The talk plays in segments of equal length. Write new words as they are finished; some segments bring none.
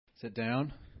sit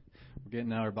down. We're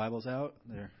getting our Bibles out.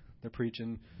 They're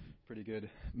preaching pretty good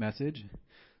message.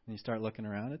 And you start looking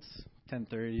around. It's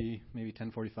 10:30, maybe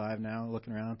 10:45 now.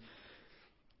 Looking around,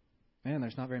 man,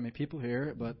 there's not very many people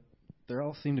here, but they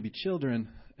all seem to be children.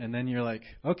 And then you're like,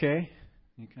 okay.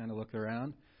 You kind of look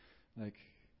around,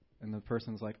 and the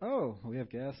person's like, oh, we have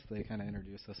guests. They kind of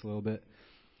introduce us a little bit,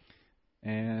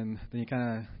 and then you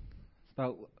kind of, it's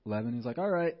about 11. He's like, all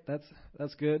right,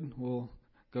 that's good. We'll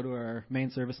go to our main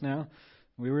service now.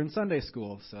 We were in Sunday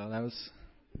school, so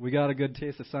we got a good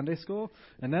taste of Sunday school,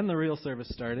 and then the real service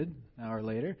started an hour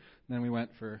later. And then we went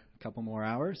for a couple more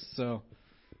hours. So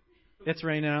it's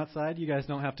raining outside. You guys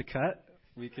don't have to cut.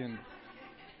 We can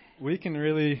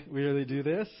really do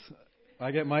this. I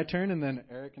get my turn, and then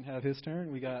Eric can have his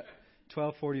turn. We got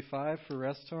 12:45 for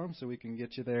rest home, so we can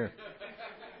get you there.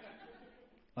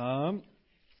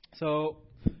 So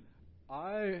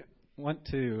I went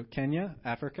to Kenya,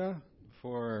 Africa,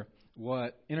 for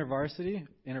what InterVarsity.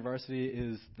 InterVarsity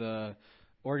is the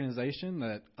organization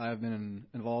that I've been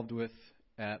involved with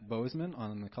at Bozeman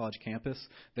on the college campus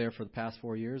there for the past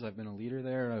 4 years. I've been a leader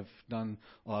there. I've done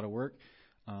a lot of work.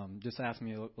 Just ask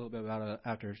me a little bit about it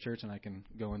after church, and I can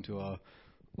go into a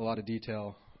lot of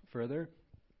detail further.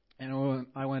 And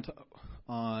I went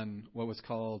on what was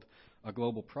called a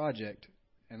global project,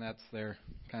 and that's their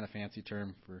kind of fancy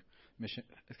term for mission.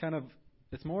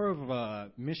 It's more of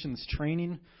a missions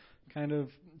training kind of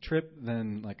trip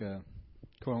than like a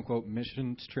quote-unquote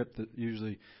missions trip that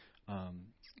usually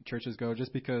churches go,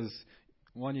 just because,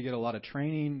 one, you get a lot of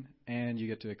training, and you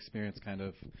get to experience kind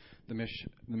of the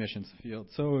missions field.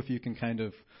 So if you can kind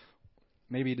of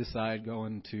maybe decide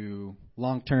going to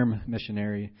long-term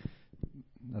missionary,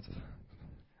 that's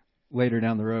later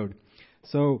down the road.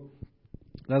 So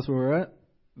that's where we're at.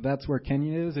 That's where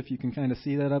Kenya is. If you can kind of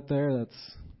see that up there,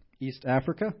 that's East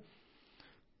Africa.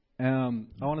 I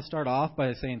want to start off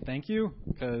by saying thank you,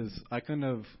 because I couldn't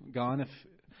have gone if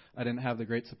I didn't have the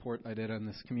great support I did in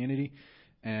this community.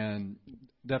 And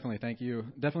definitely thank you.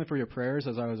 Definitely for your prayers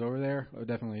as I was over there. I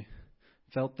definitely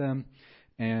felt them.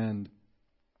 And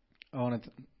I want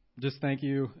to just thank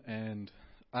you. And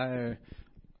I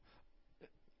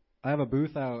have a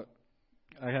booth out.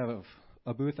 I have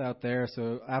a booth out there.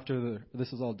 So after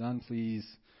this is all done, please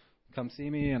come see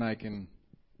me, and I can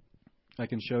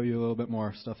show you a little bit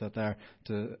more stuff out there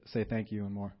to say thank you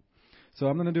and more. So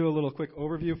I'm going to do a little quick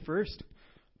overview first.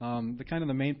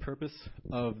 The main purpose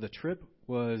of the trip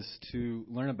was to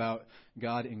learn about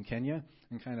God in Kenya,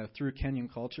 and kind of through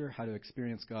Kenyan culture, how to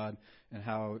experience God and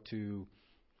how to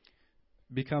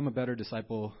become a better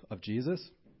disciple of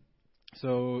Jesus.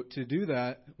 So to do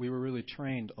that, we were really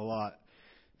trained a lot.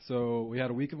 So we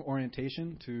had a week of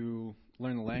orientation to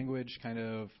learn the language, kind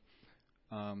of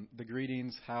the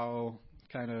greetings, how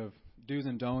kind of do's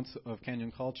and don'ts of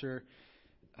Kenyan culture,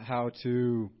 how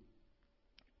to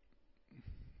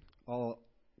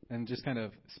and just kind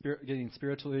of getting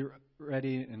spiritually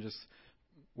ready, and just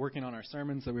working on our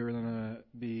sermons that we were going to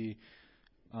be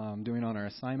doing on our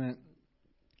assignment.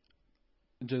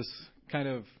 Just kind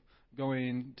of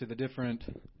going to the different,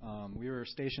 we were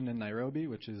stationed in Nairobi,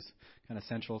 which is kind of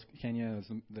central Kenya, is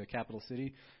the capital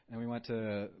city, and we went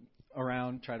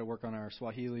around, try to work on our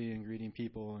Swahili and greeting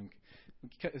people, and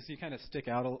you kind of stick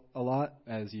out a lot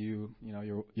as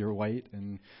you're white,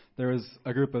 and there was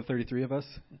a group of 33 of us,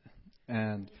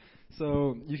 and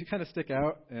so you can kind of stick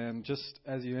out, and just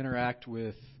as you interact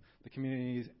with the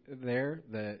communities there,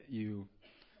 that you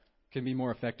can be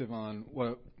more effective on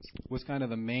what was kind of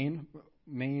the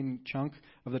main chunk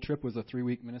of the trip was a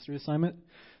 3-week ministry assignment.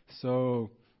 So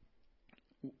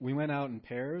we went out in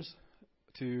pairs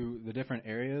to the different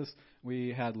areas.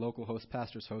 We had local host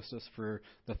pastors host us for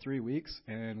the 3 weeks,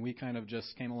 and we kind of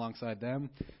just came alongside them.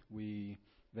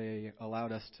 They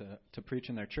allowed us to preach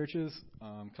in their churches,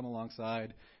 come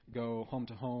alongside, go home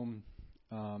to home,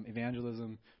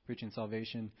 evangelism, preaching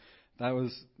salvation. That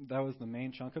was the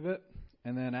main chunk of it.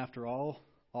 And then after all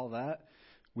that,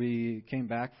 we came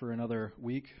back for another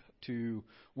week to,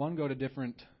 one, go to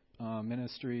different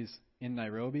ministries in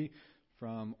Nairobi,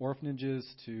 from orphanages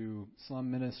to slum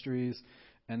ministries,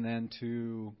 and then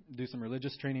to do some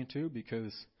religious training too,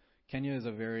 because Kenya is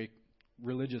a very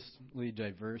religiously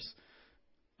diverse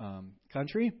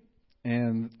country.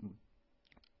 And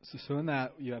so in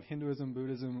that, you have Hinduism,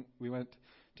 Buddhism. We went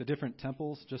to different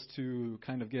temples just to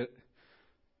kind of get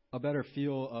a better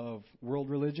feel of world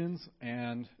religions,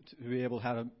 and to be able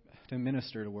to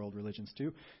minister to world religions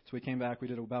too. So we came back, we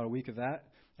did about a week of that,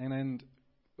 and then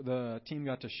the team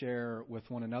got to share with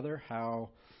one another how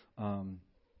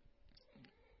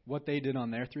what they did on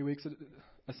their 3 weeks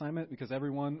assignment because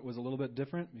everyone was a little bit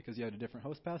different because you had a different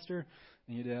host pastor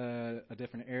and you did a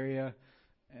different area.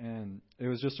 And it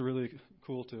was just really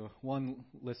cool to, one,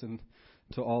 listen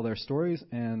to all their stories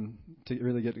and to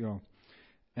really get to go.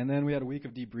 And then we had a week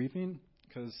of debriefing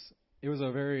because it was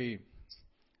a very,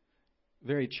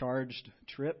 very charged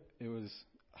trip. It was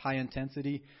high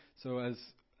intensity. So as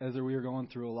we were going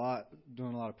through a lot,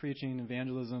 doing a lot of preaching,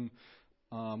 evangelism,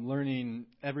 learning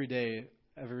every day,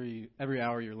 every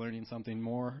hour you're learning something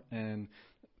more. And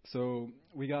so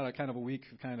we got a kind of a week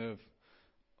of kind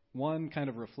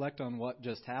of reflect on what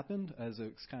just happened as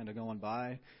it's kind of going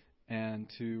by, and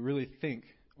to really think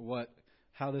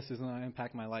how this is going to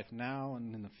impact my life now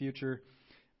and in the future,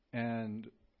 and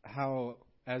how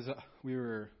as we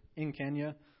were in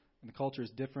Kenya and the culture is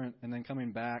different, and then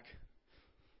coming back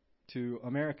to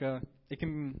America, it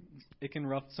can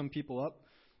rough some people up.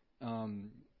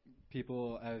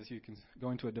 People, as you can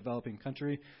go into a developing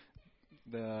country,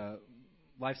 the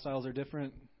lifestyles are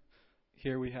different.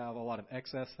 Here we have a lot of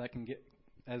excess that can get,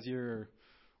 as you're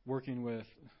working with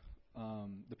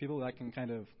the people, that can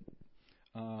kind of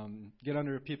get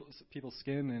under people's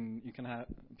skin, and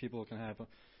people can have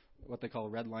what they call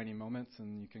redlining moments,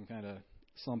 and you can kind of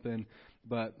slump in.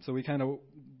 But so we kind of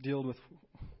dealt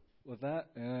with that,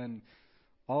 and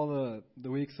all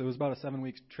the weeks. It was about a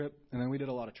 7-week trip, and then we did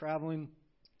a lot of traveling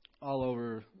all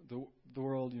over the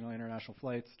world. International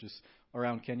flights, just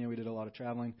around Kenya. We did a lot of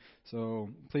traveling. So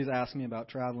please ask me about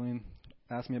traveling.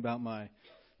 Ask me about my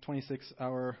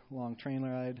 26-hour-long train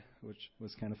ride, which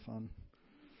was kind of fun.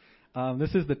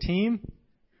 This is the team.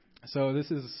 So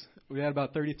we had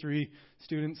about 33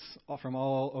 students from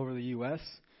all over the U.S.,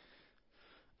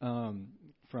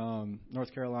 from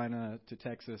North Carolina to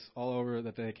Texas, all over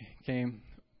that they came.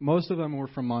 Most of them were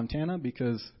from Montana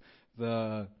because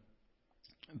the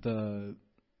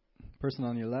person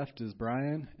on your left is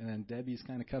Brian, and then Debbie's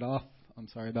kind of cut off. I'm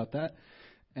sorry about that.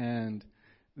 And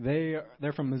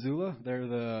they're from Missoula. They're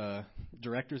the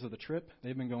directors of the trip.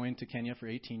 They've been going to Kenya for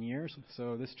 18 years.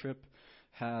 So this trip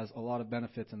has a lot of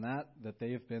benefits in that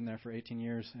they've been there for 18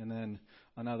 years, and then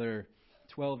another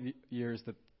 12 years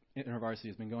that InterVarsity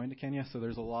has been going to Kenya. So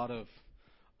there's a lot of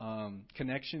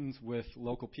connections with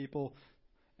local people,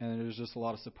 and there's just a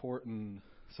lot of support. And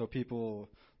so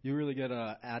you really get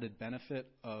an added benefit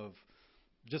of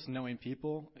just knowing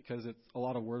people, because it's a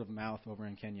lot of word of mouth over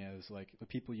in Kenya. Is like the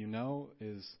people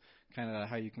is kind of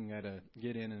how you can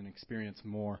get in and experience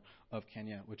more of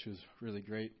Kenya, which is really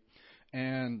great.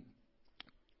 And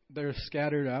they're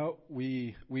scattered out.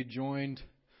 We joined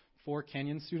 4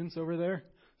 Kenyan students over there,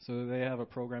 so they have a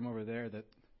program over there that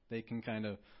they can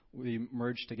we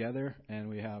merged together, and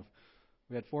we had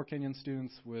 4 Kenyan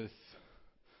students with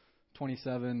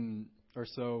 27 or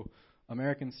so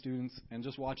American students, and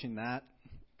just watching that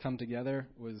come together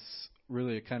was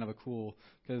really kind of a cool,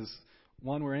 because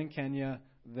one, we're in Kenya,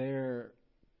 there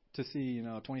to see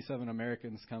 27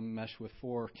 Americans come mesh with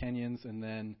 4 Kenyans, and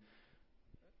then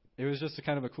it was just a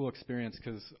kind of a cool experience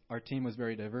because our team was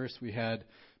very diverse. We had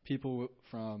people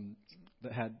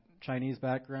that had Chinese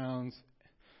backgrounds.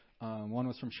 One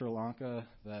was from Sri Lanka.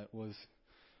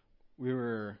 We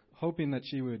were hoping that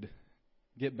she would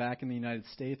get back in the United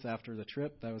States after the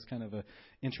trip. That was kind of an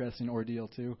interesting ordeal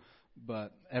too.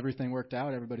 But everything worked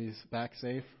out. Everybody's back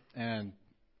safe. And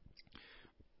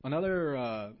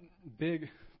another big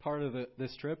part of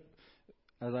this trip,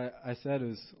 as I said,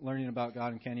 is learning about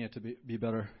God in Kenya to be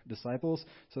better disciples.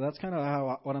 So that's kind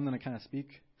of what I'm going to kind of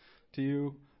speak to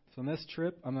you. So in this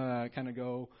trip, I'm going to kind of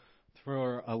go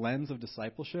through a lens of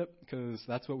discipleship, because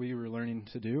that's what we were learning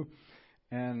to do.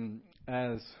 And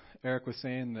as Eric was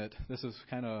saying, that this is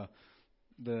kind of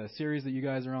the series that you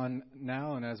guys are on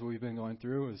now, and as we've been going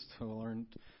through, is to learn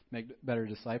to make better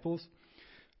disciples.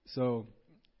 So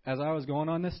as I was going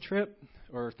on this trip,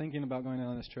 or thinking about going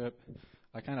on this trip,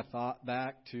 I kind of thought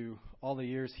back to all the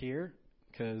years here,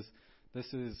 because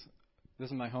this is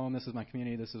my home, this is my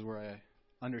community, this is where I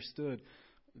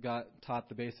got taught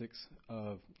the basics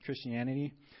of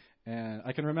Christianity. And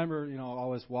I can remember,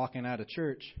 always walking out of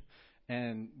church,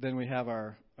 and then we have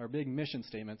our big mission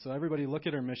statement. So everybody look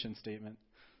at our mission statement.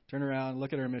 Turn around,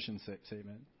 look at our mission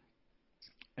statement.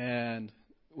 And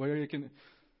you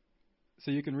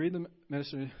can read the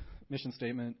mission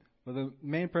statement, but the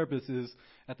main purpose is,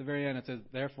 at the very end, it says,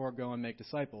 therefore go and make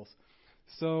disciples.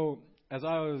 So as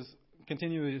I was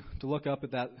continuing to look up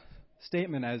at that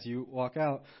statement as you walk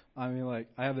out, I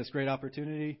have this great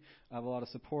opportunity. I have a lot of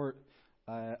support.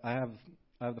 I have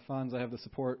the funds. I have the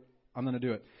support. I'm going to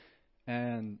do it.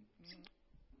 And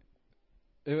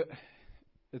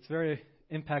it's very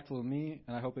impactful to me,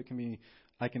 and I hope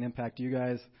I can impact you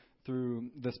guys through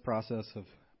this process of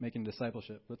making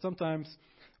discipleship. But sometimes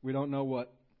we don't know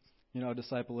what, a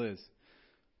disciple is.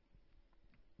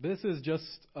 This is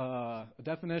just a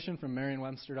definition from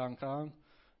Merriam-Webster.com.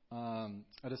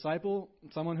 A disciple,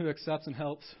 someone who accepts and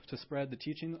helps to spread the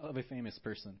teaching of a famous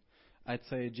person. I'd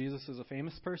say Jesus is a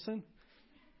famous person.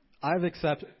 I've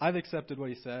accepted what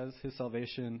he says, his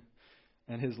salvation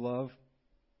and his love,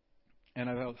 and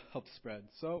I've helped spread.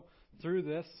 So through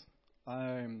this,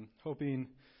 I'm hoping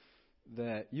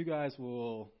that you guys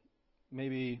will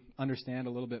maybe understand a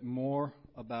little bit more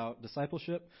about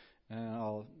discipleship, and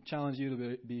I'll challenge you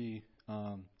to be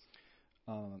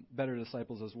better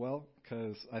disciples as well,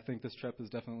 because I think this trip has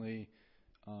definitely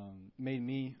made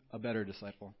me a better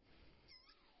disciple.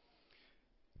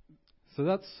 So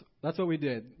that's what we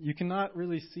did. You cannot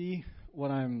really see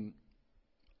what I'm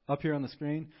up here on the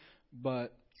screen,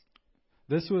 but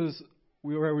this was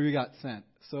where we got sent.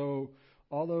 So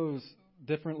all those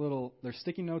different there's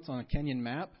sticky notes on a Kenyan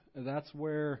map. That's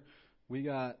where we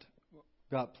got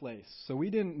placed. So we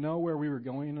didn't know where we were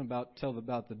going till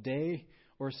about the day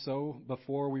or so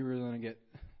before we were going to get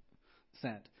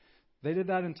sent. They did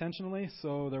that intentionally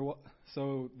so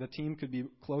the team could be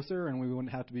closer and we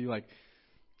wouldn't have to be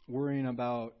worrying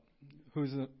about who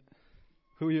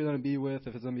you're going to be with,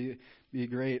 if it's going to be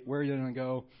great, where you're going to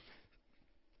go.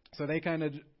 So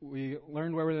we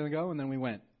learned where we were going to go, and then we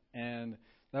went. And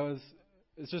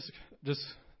it's just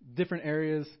different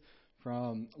areas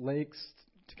from lakes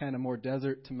to kind of more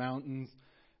desert to mountains.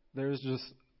 There's just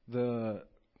the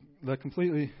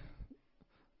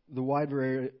wide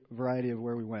variety of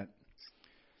where we went.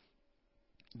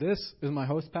 This is my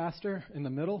host pastor in the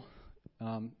middle,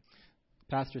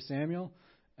 Pastor Samuel,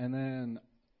 and then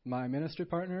my ministry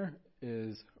partner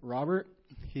is Robert.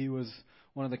 He was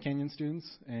one of the Kenyan students,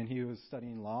 and he was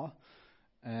studying law.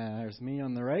 And there's me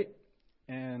on the right.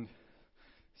 And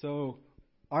so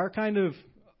our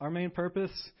main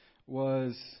purpose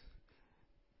was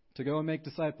to go and make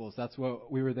disciples. That's what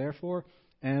we were there for.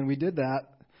 And we did that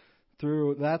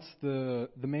that's the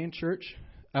main church,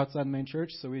 outside the main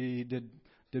church. So we did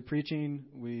preaching.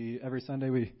 Every Sunday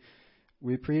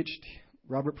we preached.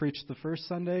 Robert preached the first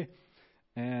Sunday,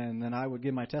 and then I would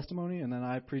give my testimony, and then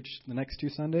I preached the next 2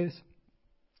 Sundays.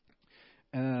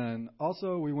 And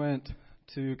also we went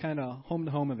to kind of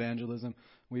home-to-home evangelism.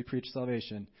 We preached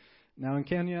salvation. Now in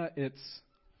Kenya, it's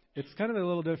kind of a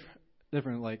little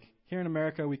different. Like here in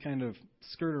America, we kind of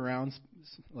skirt around,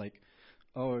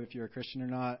 if you're a Christian or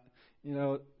not.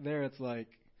 There it's like,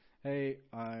 hey,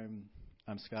 I'm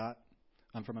Scott.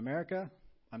 I'm from America.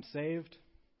 I'm saved.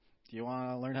 Do you want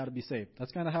to learn how to be saved?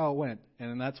 That's kind of how it went,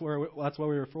 and that's what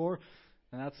we were for,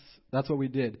 and that's what we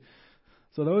did.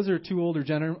 So those are 2 older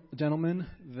gentlemen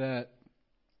that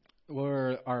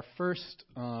were our first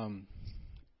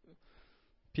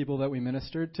people that we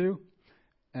ministered to,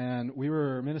 and we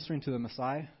were ministering to the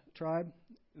Maasai tribe.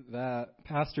 That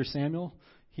Pastor Samuel,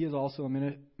 he is also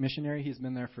a missionary. He's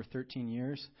been there for 13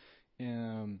 years.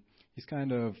 He's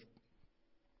kind of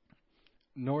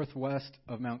northwest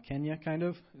of Mount Kenya, kind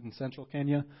of, in central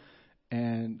Kenya.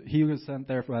 And he was sent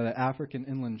there by the African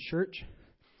Inland Church.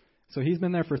 So he's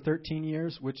been there for 13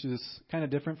 years, which is kind of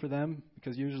different for them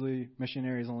because usually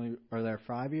missionaries only are there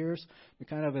 5 years.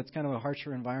 But it's kind of a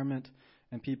harsher environment,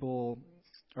 and people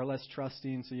are less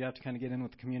trusting, so you have to kind of get in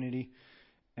with the community.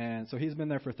 And so he's been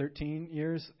there for 13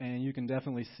 years, and you can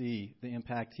definitely see the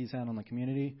impact he's had on the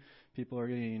community. People are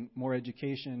getting more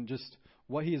education. Just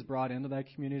what he has brought into that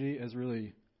community has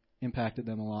really impacted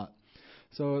them a lot.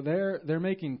 So they're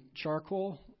making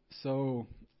charcoal. So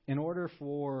in order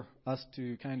for us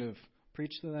to kind of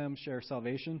preach to them, share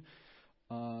salvation,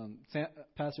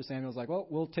 Pastor Samuel's like, well,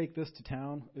 we'll take this to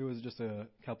town. It was just a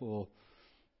couple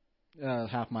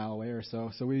half mile away or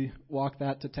so. So we walked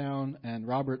that to town, and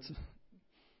Robert's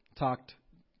talked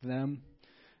to them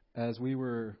as we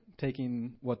were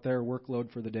taking what their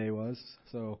workload for the day was.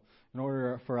 So in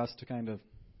order for us to kind of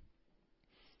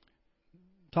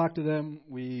talk to them,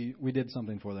 we did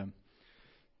something for them.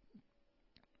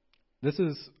 This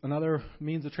is another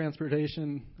means of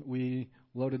transportation. We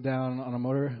loaded down on a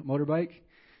motorbike,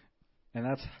 and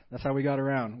that's how we got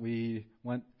around. We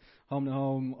went home to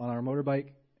home on our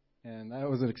motorbike, and that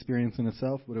was an experience in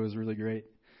itself, but it was really great.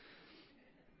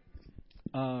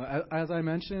 As I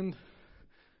mentioned,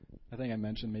 I think I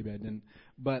mentioned, maybe I didn't,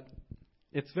 but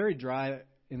it's very dry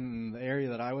in the area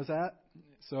that I was at.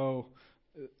 So,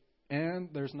 and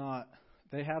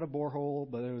they had a borehole,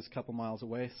 but it was a couple miles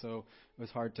away, so it was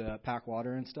hard to pack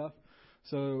water and stuff.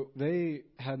 So they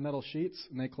had metal sheets,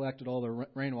 and they collected all the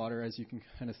rainwater, as you can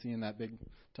kind of see in that big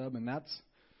tub, and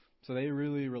so they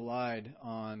really relied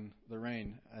on the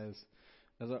rain. As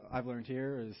I've learned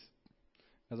here, is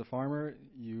as a farmer,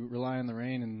 you rely on the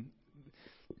rain,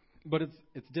 but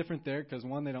it's different there because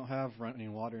one, they don't have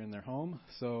running water in their home,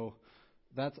 so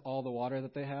that's all the water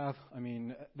that they have. I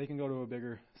mean, they can go to a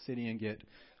bigger city and get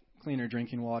cleaner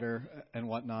drinking water and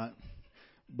whatnot,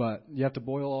 but you have to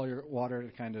boil all your water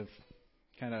to kind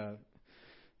of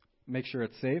make sure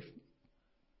it's safe.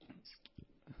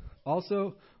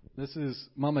 Also, this is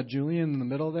Mama Julian in the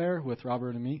middle there with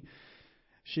Robert and me.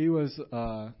 She was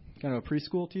kind of a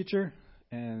preschool teacher,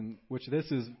 and which this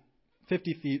is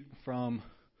 50 feet from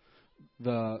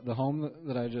the home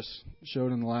that I just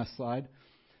showed in the last slide.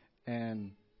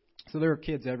 And so there are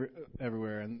kids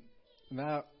everywhere, and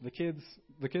that the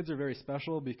kids are very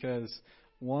special because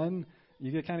one,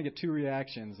 you get two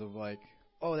reactions of like,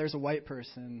 oh, there's a white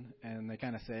person, and they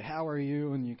kind of say, how are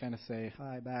you? And you kind of say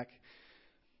hi back.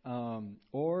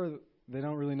 Or they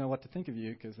don't really know what to think of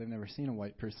you because they've never seen a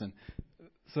white person.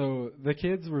 So the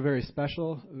kids were very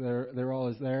special. They're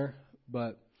always there.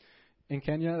 But in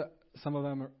Kenya, some of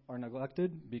them are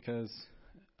neglected because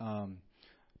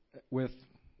with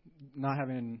not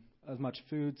having as much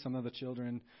food, some of the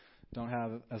children don't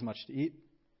have as much to eat.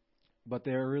 But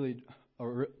they're really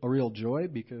a real joy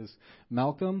because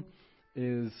Malcolm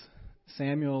is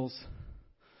Samuel's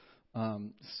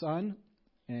son,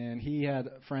 and he had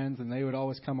friends, and they would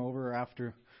always come over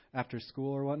after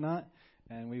school or whatnot,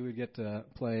 and we would get to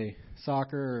play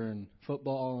soccer and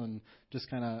football and just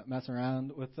kind of mess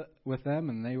around with them,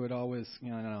 and they would always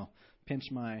pinch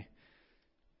my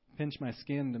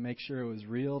skin to make sure it was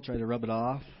real, try to rub it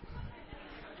off,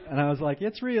 and I was like,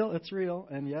 it's real,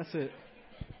 and yes, it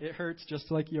hurts just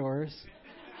like yours.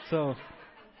 So,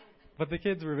 but the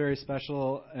kids were very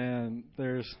special, and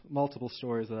there's multiple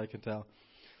stories that I could tell.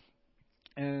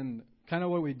 And kind of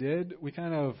what we did, we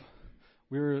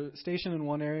were stationed in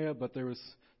one area, but there was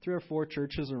 3 or 4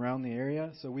 churches around the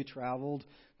area, so we traveled,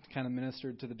 kind of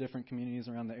ministered to the different communities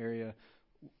around the area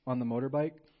on the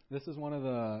motorbike. This is one of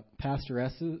the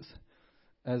pastoresses,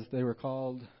 as they were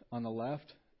called on the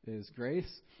left, is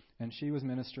Grace, and she was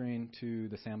ministering to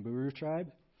the Samburu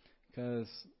tribe, because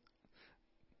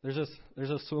there's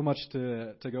just so much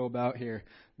to go about here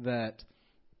that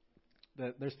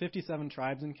there's 57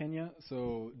 tribes in Kenya,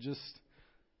 so just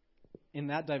in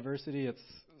that diversity, it's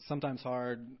sometimes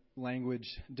hard, language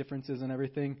differences and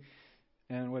everything,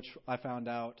 and which I found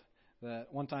out that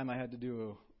one time I had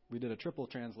to we did a triple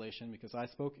translation because I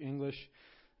spoke English,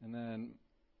 and then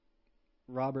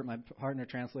Robert, my partner,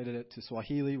 translated it to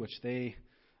Swahili, which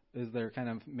is their kind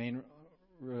of main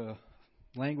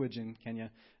language in Kenya,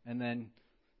 and then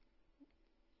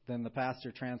the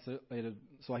pastor translated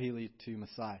Swahili to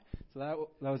Maasai. So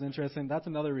that was interesting. That's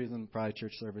another reason probably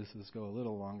church services go a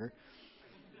little longer.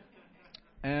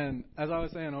 And as I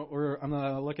was saying, I'm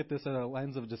going to look at this at a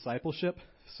lens of discipleship.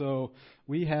 So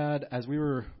as we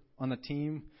were on the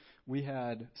team, we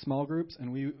had small groups,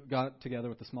 and we got together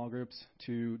with the small groups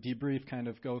to debrief, kind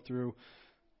of go through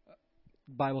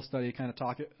Bible study, kind of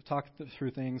talk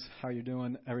through things, how you're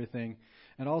doing, everything.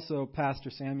 And also, Pastor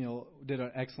Samuel did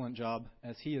an excellent job,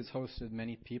 as he has hosted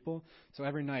many people. So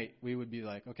every night we would be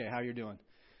like, okay, how you doing?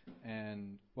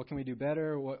 And what can we do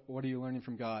better? What are you learning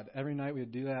from God? Every night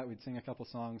we'd do that. We'd sing a couple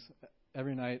songs.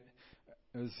 Every night,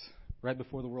 it was right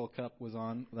before the World Cup was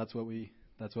on. That's what we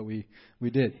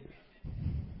did.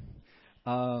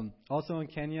 Also in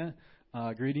Kenya,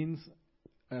 greetings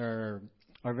are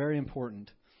very important.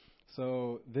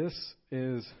 So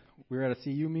we're at a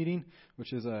CU meeting,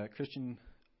 which is a Christian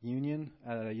union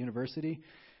at a university,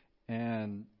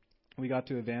 and we got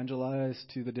to evangelize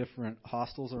to the different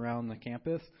hostels around the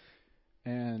campus,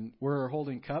 and we're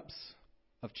holding cups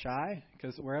of chai,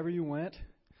 because wherever you went,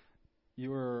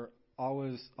 you were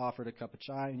always offered a cup of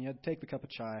chai, and you had to take the cup of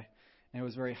chai, and it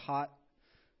was very hot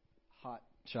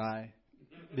chai,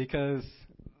 because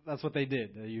that's what they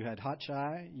did. You had hot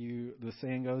chai. The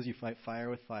saying goes, you fight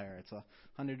fire with fire. It's a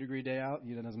 100-degree day out.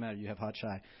 It doesn't matter. You have hot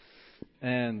chai.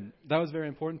 And that was very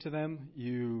important to them.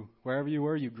 Wherever you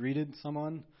were, you greeted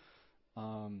someone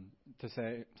to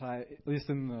say, at least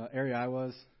in the area I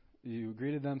was, you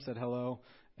greeted them, said hello,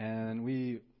 and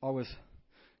we always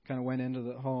kind of went into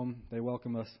the home. They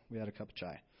welcomed us. We had a cup of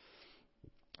chai.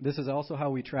 This is also how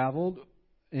we traveled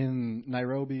in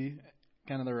Nairobi.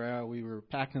 Kind of we were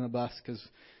packed in a bus, because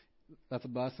that's a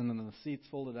bus, and then the seats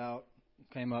folded out,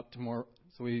 came up to more,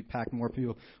 so we packed more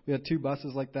people. We had 2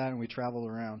 buses like that, and we traveled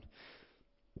around.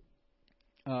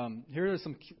 Here are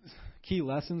some key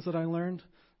lessons that I learned,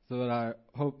 so that I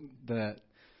hope that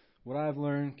what I've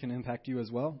learned can impact you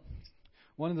as well.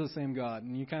 One is the same God,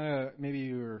 and maybe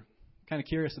you're kind of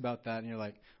curious about that, and you're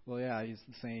like, well, yeah, he's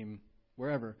the same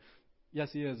wherever.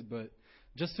 Yes, he is, but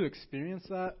just to experience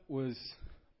that was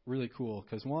really cool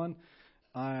because one,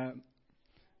 I,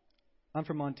 I'm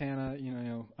from Montana,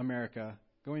 America,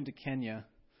 going to Kenya,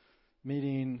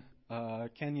 meeting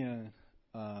Kenya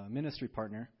ministry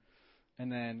partner,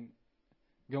 and then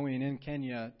going in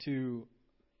Kenya to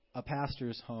a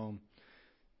pastor's home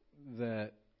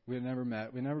that we had never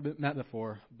met. We never met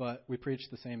before, but we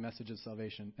preached the same message of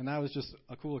salvation. And that was just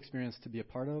a cool experience to be a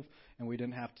part of, and we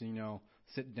didn't have to,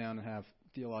 sit down and have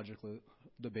theological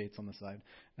debates on the side.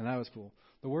 And that was cool.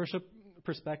 The worship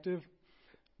perspective,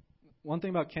 one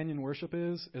thing about Kenyan worship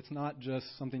is it's not just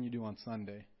something you do on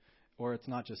Sunday, or it's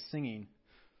not just singing.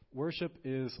 Worship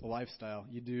is a lifestyle.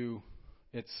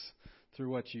 It's through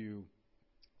what you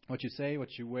say, what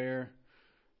you wear,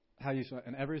 how you,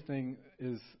 and everything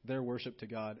is their worship to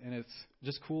God. And it's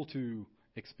just cool to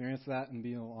experience that and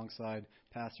be alongside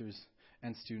pastors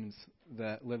and students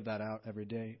that live that out every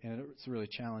day. And it's really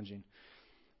challenging.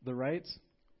 The rights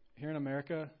here in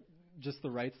America, just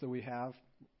the rights that we have,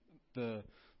 the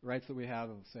rights that we have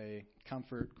of, say,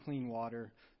 comfort, clean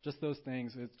water, just those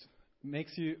things, it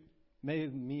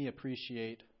made me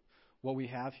appreciate what we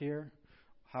have here,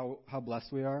 how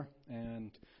blessed we are,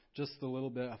 and just a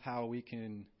little bit of how we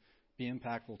can be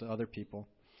impactful to other people.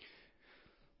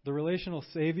 The relational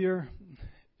Savior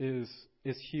is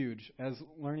huge. As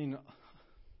learning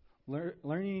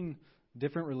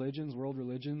different religions, world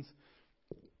religions,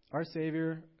 our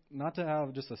Savior, not to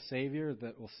have just a Savior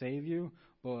that will save you,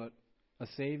 but a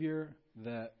Savior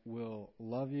that will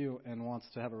love you and wants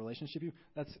to have a relationship with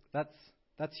you,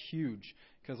 that's huge,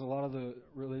 because a lot of the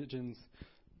religions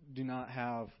do not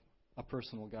have a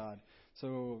personal God.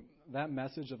 So that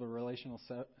message of a relational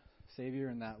Savior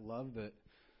and that love that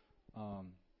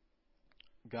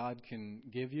God can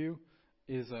give you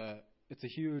it's a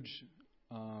huge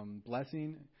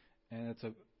blessing, and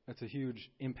it's a huge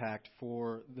impact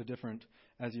for the different,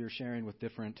 as you're sharing with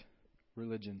different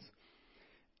religions.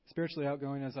 Spiritually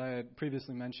outgoing, as I had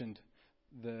previously mentioned,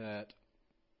 that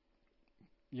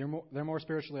they're more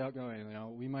spiritually outgoing.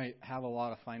 We might have a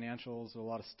lot of financials, a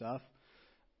lot of stuff,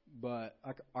 but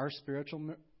our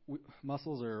spiritual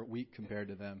muscles are weak compared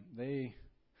to them. They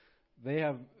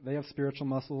have spiritual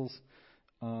muscles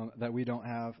that we don't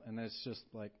have, and it's just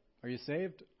like, are you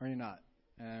saved or are you not?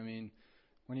 And I mean,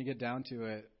 when you get down to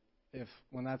it,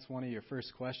 when that's one of your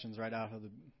first questions right out of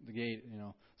the gate,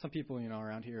 some people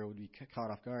around here would be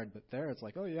caught off guard, but there it's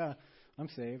like, oh yeah, I'm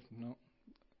saved. No,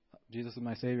 Jesus is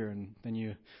my Savior, and then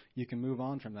you can move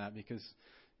on from that, because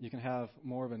you can have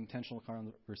more of an intentional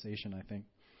conversation, I think.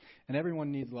 And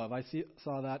everyone needs love. I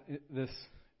saw that this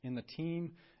in the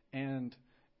team and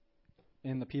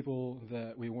in the people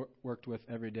that we worked with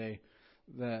every day,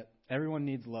 that everyone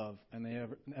needs love, and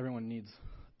everyone needs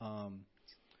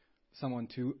someone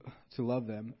to love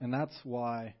them. And that's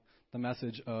why the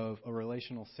message of a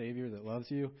relational Savior that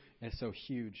loves you is so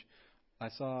huge. I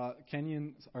saw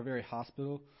Kenyans are very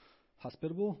hospitable,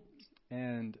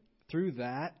 and through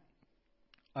that,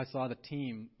 I saw the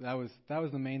team. That was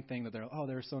the main thing, that they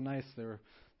were so nice. They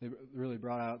really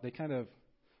brought out. They kind of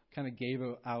gave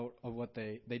out of what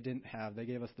they didn't have. They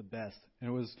gave us the best, and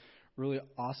it was really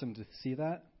awesome to see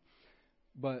that.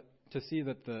 But to see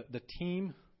that the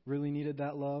team really needed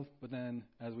that love, but then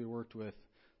as we worked with,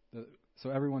 so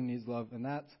everyone needs love, and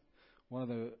that's one of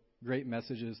the great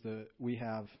messages that we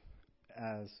have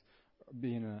as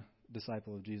being a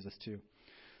disciple of Jesus too.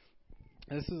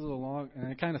 This is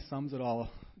and it kind of sums it all.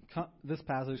 This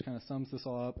passage kind of sums this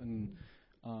all up, and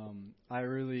I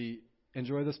really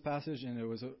enjoy this passage, and it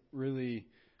was really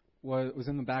what was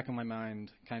in the back of my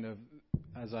mind, kind of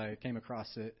as I came across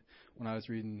it when I was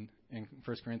reading in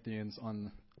 1 Corinthians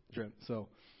on drip. So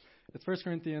it's 1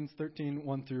 Corinthians 13,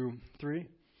 1 through 3.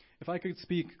 If I could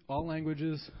speak all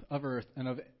languages of earth and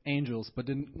of angels, but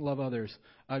didn't love others,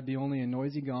 I'd be only a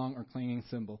noisy gong or clanging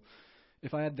cymbal.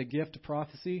 If I had the gift of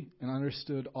prophecy and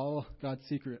understood all God's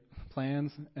secret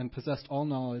plans and possessed all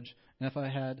knowledge, and if I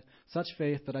had such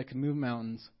faith that I could move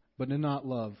mountains, but did not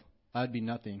love, I'd be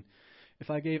nothing. If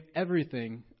I gave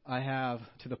everything I have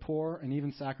to the poor and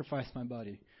even sacrificed my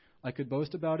body, I could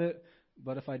boast about it,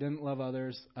 but if I didn't love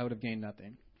others, I would have gained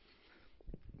nothing.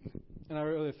 And I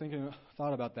really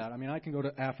thought about that. I mean, I can go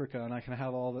to Africa and I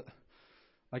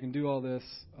can do all this,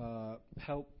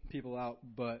 help people out,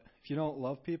 but if you don't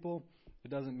love people, it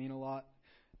doesn't mean a lot.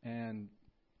 And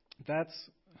that's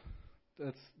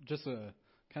just a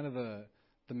kind of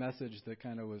the message that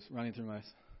kind of was running through my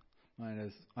mind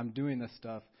is, I'm doing this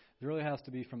stuff. It really has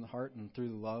to be from the heart and through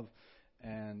the love.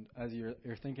 And as you're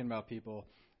thinking about people,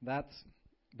 but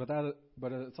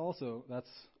it's also, that's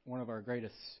one of our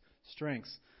greatest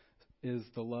strengths, is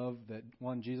the love that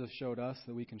Jesus showed us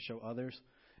that we can show others.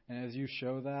 And as you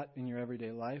show that in your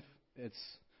everyday life, it's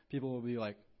people will be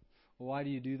like, well, why do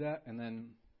you do that? And then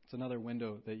it's another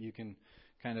window that you can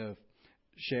kind of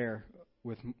share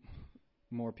with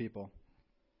more people.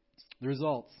 The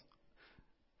results.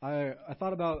 I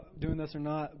thought about doing this or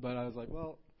not, but I was like,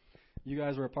 well, you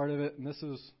guys were a part of it, and this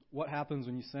is what happens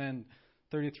when you send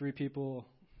 33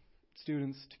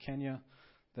 students to Kenya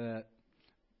that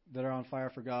are on fire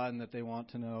for God and that they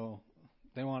want to know,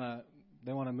 they want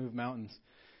to move mountains.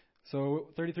 So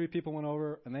 33 people went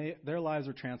over, and their lives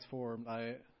were transformed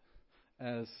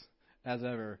as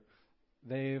ever.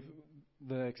 The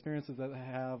experiences that they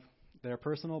have, they're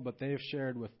personal, but they've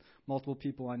shared with multiple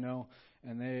people I know,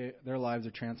 and their lives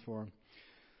are transformed.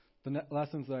 The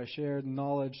lessons that I shared,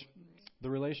 knowledge,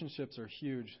 the relationships are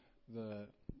huge.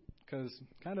 Because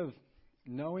kind of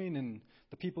knowing and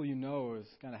the people you know is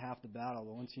kind of half the battle.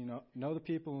 But once you know the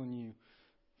people and you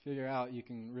figure out, you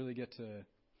can really get to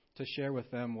share with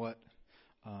them what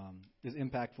is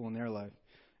impactful in their life.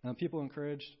 And people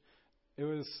encouraged. It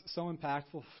was so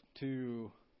impactful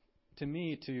to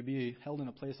me to be held in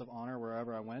a place of honor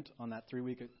wherever I went on that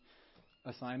 3-week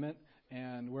assignment.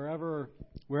 And wherever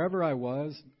I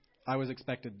was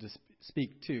expected to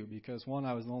speak too, because one,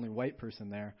 I was the only white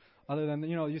person there. Other than,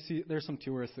 you see there's some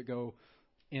tourists that go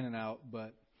in and out,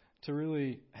 but to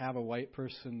really have a white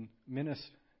person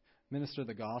minister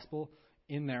the gospel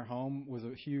in their home was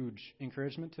a huge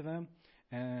encouragement to them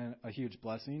and a huge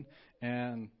blessing.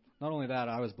 And not only that,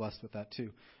 I was blessed with that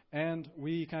too. And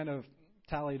we kind of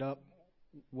tallied up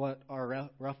what our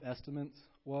rough estimates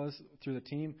was through the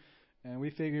team, and we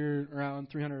figured around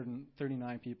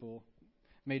 339 people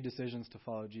made decisions to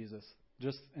follow Jesus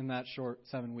just in that short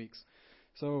 7 weeks.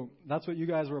 So that's what you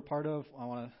guys were a part of. I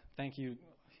want to thank you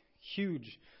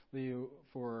hugely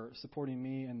for supporting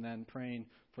me and then praying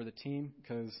for the team,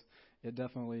 because it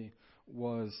definitely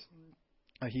was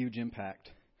a huge impact.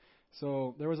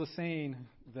 So there was a saying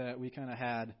that we kind of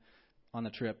had on the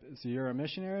trip. So you're a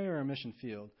missionary or a mission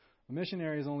field? A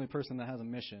missionary is the only person that has a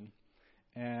mission.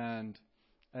 And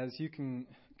as you can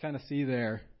kind of see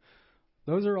there,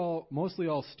 those are mostly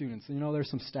all students. There's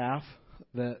some staff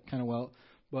that kind of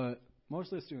but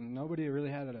mostly students. Nobody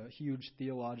really had a huge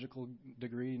theological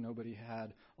degree. Nobody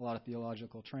had a lot of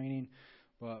theological training.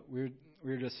 But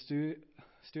we're just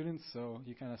students, so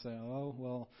you kind of say, oh,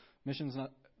 well, missions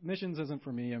isn't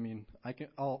for me. I mean,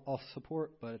 I'll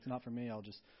support, but it's not for me. I'll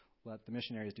just let the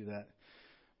missionaries do that.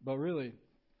 But really,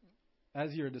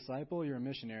 as you're a disciple, you're a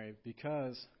missionary,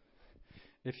 because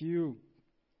if you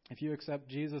accept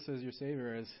Jesus as your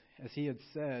Savior, as He had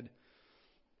said,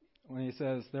 when He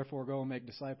says, therefore go and make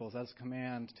disciples, that's a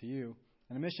command to you.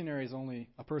 And a missionary is only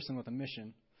a person with a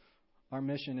mission. Our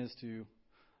mission is to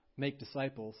make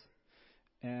disciples.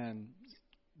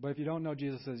 But if you don't know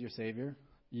Jesus as your Savior,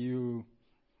 you're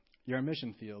a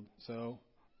mission field. So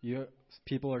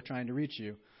people are trying to reach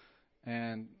you.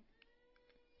 And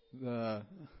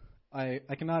I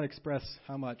cannot express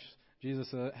how much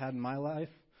Jesus had in my life,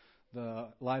 the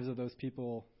lives of those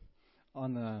people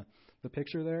on the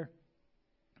picture there.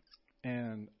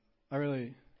 And I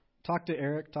really talked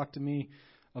to me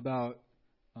about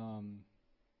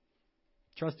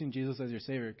trusting Jesus as your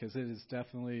Savior, because it is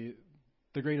definitely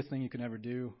the greatest thing you can ever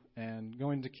do. And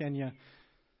going to Kenya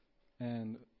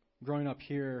and growing up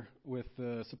here with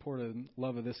the support and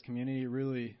love of this community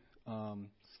really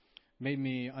made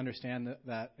me understand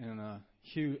that in a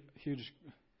huge,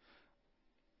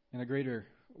 in a greater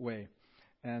way.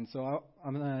 And so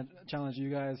I'm going to challenge you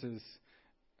guys.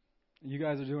 You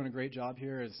guys are doing a great job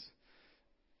here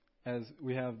as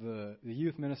we have the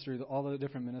youth ministry, all the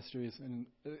different ministries, and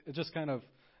it just kind of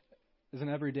is an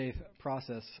everyday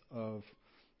process of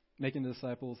making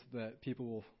disciples that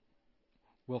people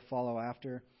will follow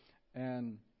after.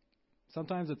 And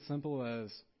sometimes it's simple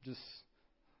as just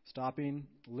stopping,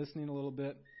 listening a little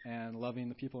bit, and loving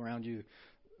the people around you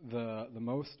the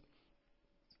most.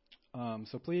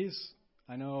 So please,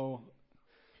 I know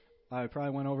I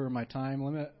probably went over my time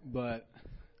limit, but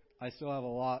I still have a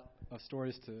lot of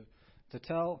stories to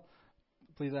tell.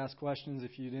 Please ask questions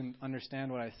if you didn't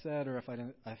understand what I said, or if I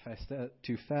said it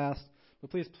too fast. But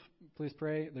please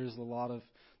pray. There's a lot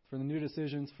for the new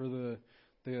decisions, for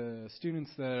the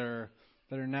students that are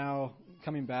now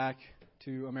coming back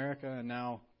to America and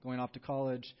now going off to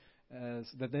college,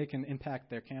 that they can impact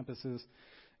their campuses.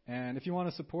 And if you want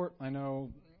to support, I know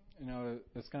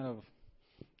it's kind of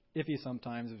iffy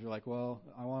sometimes if you're like, well,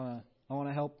 I want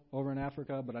to help over in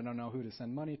Africa, but I don't know who to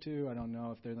send money to. I don't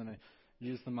know if they're going to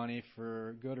use the money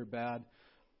for good or bad.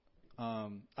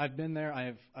 I've been there.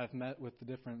 I've met with the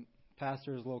different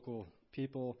pastors, local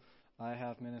people. I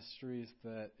have ministries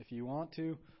that if you want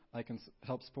to, I can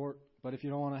help support. But if you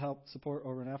don't want to help support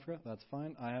over in Africa, that's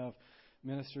fine. I have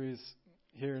ministries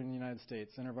here in the United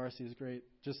States. InterVarsity is great,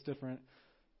 just different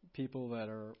people that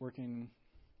are working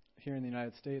here in the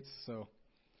United States.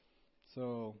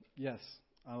 So yes,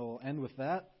 I will end with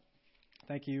that.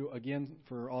 Thank you again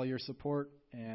for all your support. And